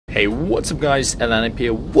Hey, what's up guys, Alan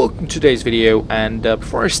here, welcome to today's video. And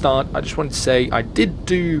before I start, I just wanted to say I did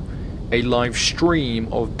do a live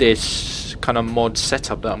stream of this kind of mod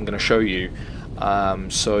setup that I'm going to show you.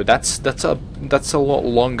 So that's a lot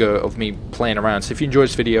longer of me playing around, so if you enjoyed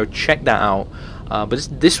this video, check that out. But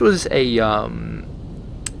this was a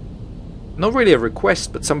not really a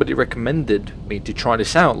request, but somebody recommended me to try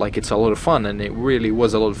this out. Like, it's a lot of fun, and it really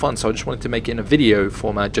was a lot of fun, so I just wanted to make it in a video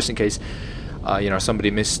format just in case you know,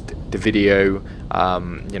 somebody missed the video.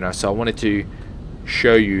 You know, so I wanted to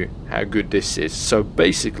show you how good this is. So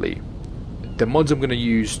basically, the mods I'm going to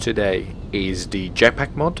use today is the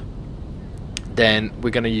Jetpack mod. Then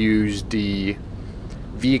we're going to use the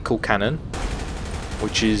vehicle cannon,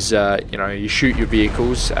 which is you know, you shoot your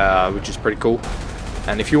vehicles, which is pretty cool.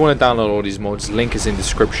 And if you want to download all these mods, link is in the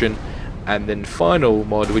description. And then final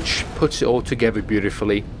mod, which puts it all together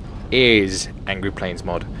beautifully, is Angry Planes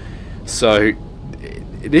mod. So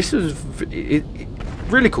this is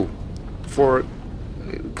really cool for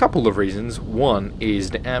a couple of reasons. One is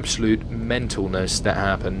the absolute mentalness that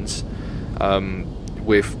happens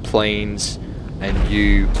with planes, and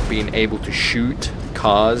you being able to shoot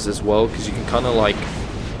cars as well, because you can kind of like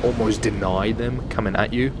almost deny them coming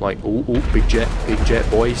at you. Like, oh, big jet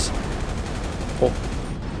boys.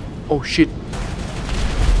 Oh shit.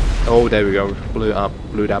 Oh, there we go.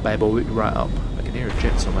 Blew that bad boy right up. I can hear a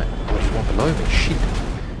jet somewhere. Oh, there's one below me.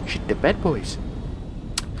 Shit, the bad boys.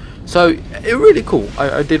 So, it really cool.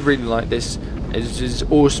 I did really like this. It's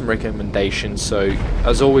awesome recommendation. So,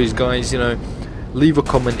 as always, guys, you know, leave a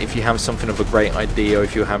comment if you have something of a great idea, or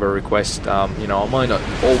if you have a request. You know, I might not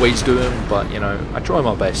always do them, but, you know, I try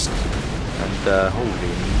my best. And,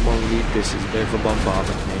 holy moly, this is a bit of a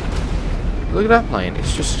bombardment here. Look at that plane.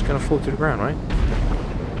 It's just going to fall to the ground, right?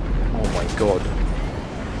 Oh my god.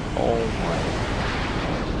 Oh my.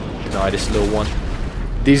 Deny this little one.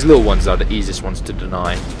 These little ones are the easiest ones to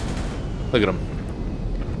deny. Look at them.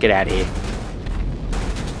 Get out of here.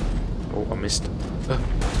 Oh, I missed.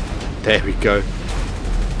 There we go.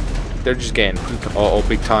 They're just getting pooped. Oh,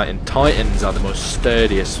 big Titan. Titans are the most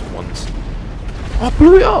sturdiest ones. Oh, I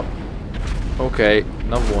blew it up. Okay,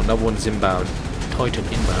 another one's inbound. Titan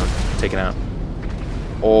inbound. Taken out.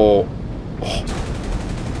 Oh.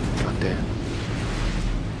 God damn.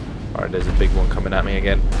 Alright, there's a big one coming at me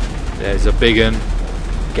again. There's a big one.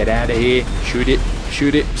 Get out of here. Shoot it.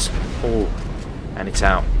 Shoot it. Oh. And it's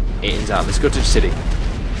out. It's out. Let's go to the city.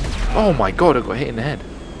 Oh my god, I got hit in the head.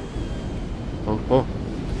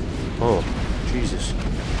 Oh, Jesus.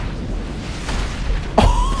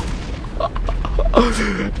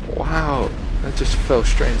 Wow, that just fell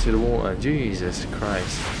straight into the water. Jesus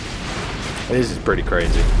Christ. This is pretty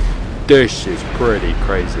crazy. This is pretty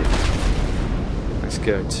crazy. Let's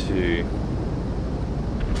go to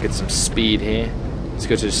get some speed here. Let's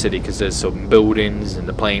go to the city, because there's some buildings and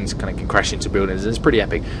the planes kind of can crash into buildings. It's pretty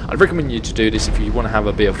epic. I'd recommend you to do this if you want to have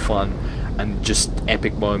a bit of fun and just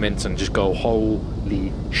epic moments and just go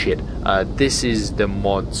holy shit. This is the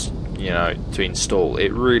mods, you know, to install.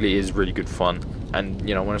 It really is really good fun. And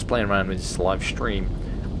you know, when I was playing around with this live stream,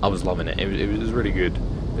 I was loving it. It was really good.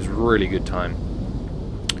 It was a really good time.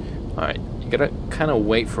 Alright, you gotta kind of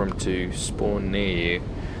wait for them to spawn near you.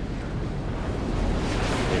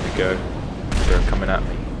 There we go. They're coming at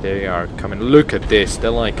me. They are coming. Look at this. They're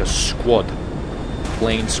like a squad.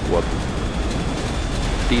 Plane squad.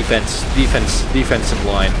 Defensive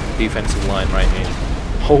line. Defensive line right here.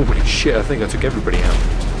 Holy shit, I think I took everybody out.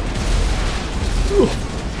 Ugh.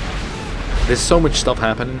 There's so much stuff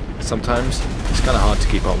happening sometimes. It's kind of hard to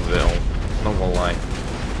keep up with it all. Not gonna lie.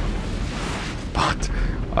 But,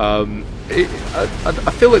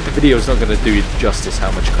 I feel like the video is not going to do it justice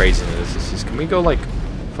how much craziness this is. Can we go, like,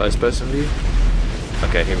 first person view?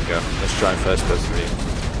 Okay, here we go. Let's try first person view.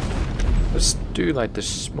 Let's do like the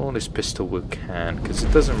smallest pistol we can, because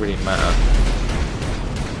it doesn't really matter.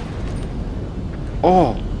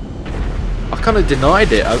 Oh! I kind of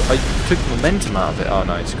denied it. I took momentum out of it. Oh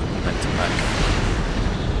no, it's got momentum back.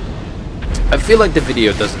 I feel like the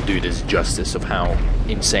video doesn't do this justice of how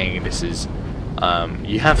insane this is.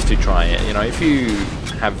 You have to try it. You know, if you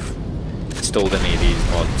have installed any of these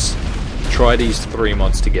mods, try these 3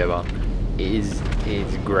 mods together. It's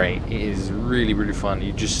great. It is really, really fun.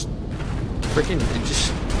 You just freaking,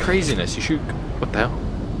 just craziness. You shoot. What the hell?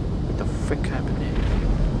 What the frick happened here?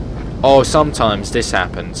 Oh, sometimes this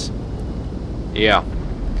happens. Yeah.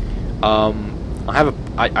 I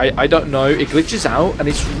don't know. It glitches out, and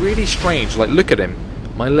it's really strange. Like, look at him,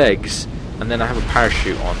 my legs, and then I have a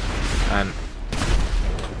parachute on, and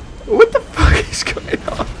what the fuck is going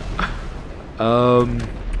on?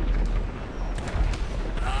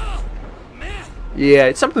 Yeah,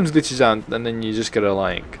 it sometimes glitches out, and then you just gotta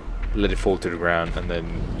like let it fall to the ground, and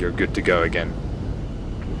then you're good to go again.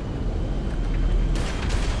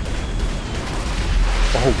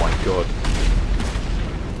 Oh my god.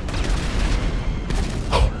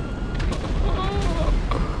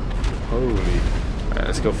 Holy. Alright,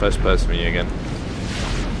 let's go first person view again.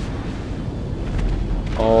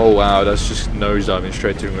 Oh wow, that's just nosediving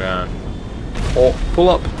straight to the ground. Oh, pull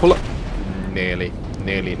up, pull up. Nearly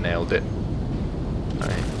nailed it.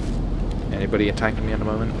 Alright. Anybody attacking me at the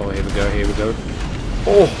moment? Oh, here we go, here we go.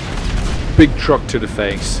 Oh! Big truck to the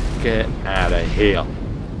face. Get out of here.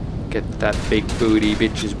 Get that big booty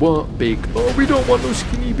bitches. What? Big. Oh, we don't want no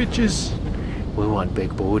skinny bitches. We want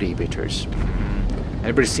big booty bitches.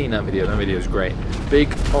 Anybody seen that video? That video is great.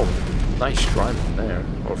 Big. Oh, nice driving there.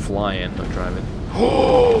 Or flying, not driving.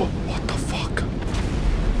 Oh, what the fuck?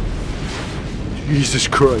 Jesus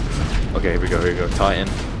Christ. Okay, here we go, here we go. Titan.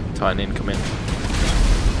 Titan incoming.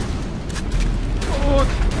 Oh,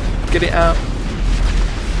 get it out.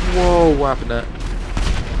 Whoa, what happened there?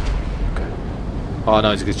 Okay. Oh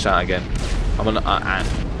no, it's a good shot again. I'm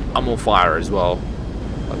on fire as well.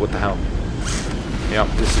 Like, what the hell? Yep,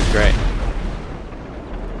 this is great.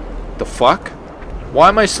 The fuck? Why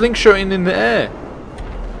am I slingshotting in the air?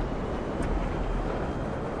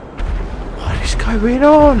 What is going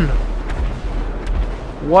on?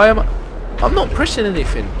 Why am I... I'm not pressing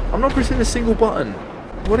anything. I'm not pressing a single button.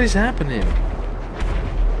 What is happening?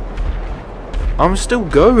 I'm still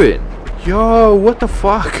going. Yo, what the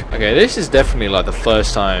fuck? Okay, this is definitely like the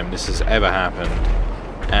first time this has ever happened.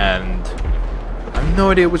 And I have no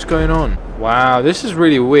idea what's going on. Wow, this is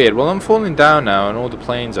really weird. Well, I'm falling down now and all the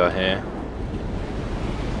planes are here.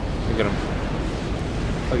 Look at them.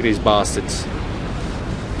 Look at these bastards.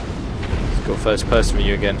 Let's go first person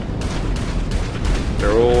view again.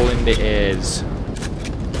 They're all in the airs.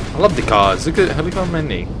 I love the cars. Look how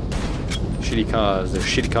many shitty cars. There's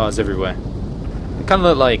shitty cars everywhere. They kind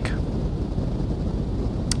of look like...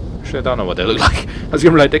 Actually, I don't know what they look like. I was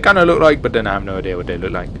going to be like, they kind of look like, but then I have no idea what they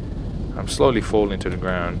look like. I'm slowly falling to the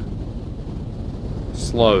ground.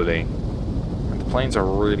 Slowly. And the planes are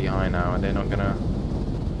really high now, and they're not gonna...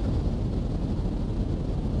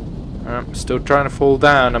 I'm still trying to fall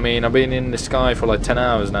down. I mean, I've been in the sky for like 10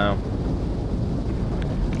 hours now.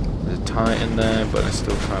 There's a Titan there, but I'm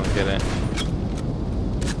still trying to get it.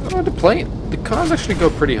 Oh, the cars actually go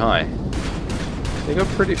pretty high. They go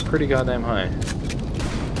pretty goddamn high.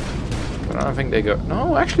 But I don't think they go...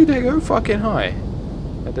 No, actually they go fucking high.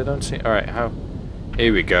 They don't see... Alright, how...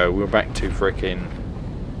 Here we go. We're back to freaking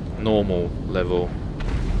normal level.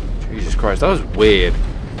 Jesus Christ, that was weird.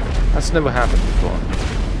 That's never happened before.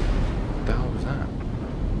 What the hell was that?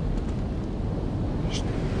 Just,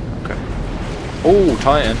 okay. Oh,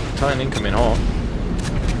 Titan. Titan incoming hot.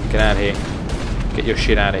 Get out of here. Get your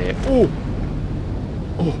shit out of here. Oh!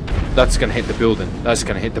 Oh, that's gonna hit the building. That's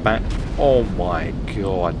gonna hit the back. Oh my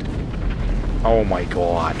god. Oh my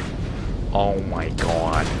god. Oh my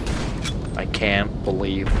god. I can't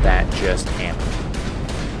believe that just happened.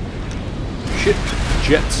 Shit.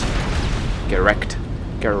 Jets. Get wrecked.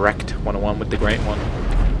 Get wrecked. 101 with the great one.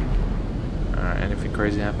 Alright, anything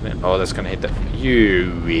crazy happening? Oh, that's gonna hit the...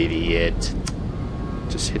 You idiot.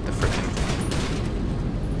 Just hit the frickin'...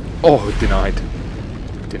 Oh, denied.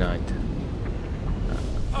 Denied.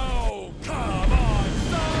 Oh, come on,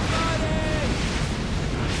 somebody!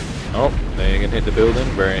 Oh, there you can hit the building.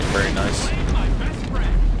 Very, very nice.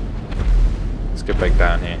 Let's get back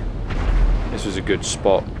down here. This was a good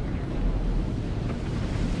spot.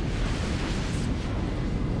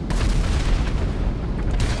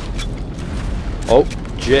 Oh,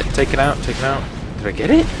 jet, take it out, take it out. Did I get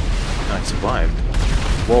it? No, I survived.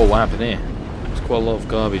 Whoa, what happened here? There's quite a lot of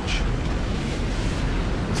garbage.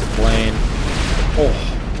 There's a plane. Oh,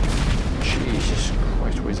 Jesus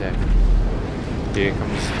Christ, where's that? Here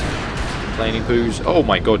comes planey poos. Oh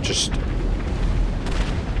my god, just...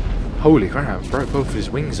 Holy crap, broke both of his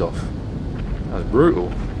wings off. That was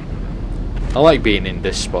brutal. I like being in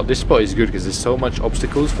this spot. This spot is good because there's so much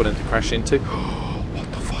obstacles for them to crash into.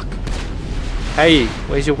 What the fuck? Hey,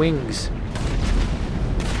 where's your wings?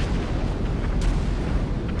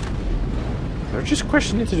 They're just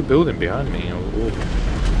crashing into the building behind me. Oh.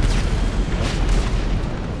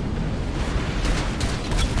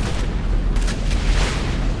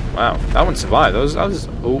 Wow, that one survived. That was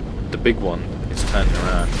oh, the big one is turning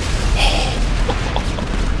around.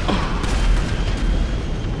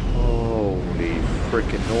 Holy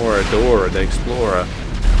freaking Dora the Explorer.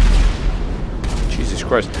 Jesus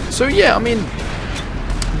Christ. So yeah, I mean,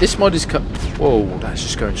 this mod is cut. Whoa, that's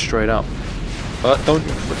just going straight up. Don't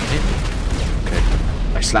freaking hit me. Okay,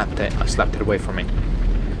 I I slapped it away from me.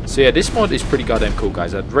 So yeah, this mod is pretty goddamn cool,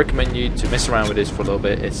 guys. I'd recommend you to mess around with this for a little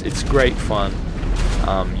bit. It's great fun.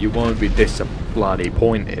 You won't be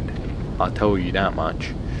disappointed, I'll tell you that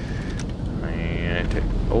much. And,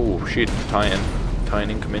 oh shit, Titan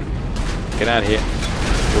incoming. Get out of here.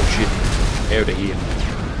 Oh shit, out of here.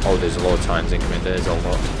 Oh, there's a lot of Titans incoming. There's a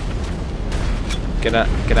lot. Get out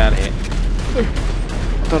of here.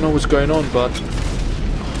 I don't know what's going on, but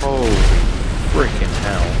holy freaking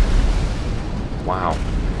hell! Wow,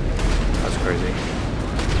 that's crazy.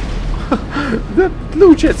 The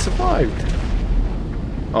blue jet survived.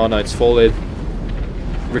 Oh no, it's fallen.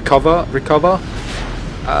 Recover.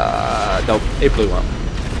 Nope, it blew up.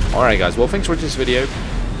 Alright guys, well thanks for watching this video.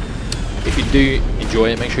 If you do enjoy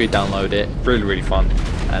it, make sure you download it. Really fun.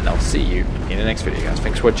 And I'll see you in the next video, guys.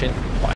 Thanks for watching.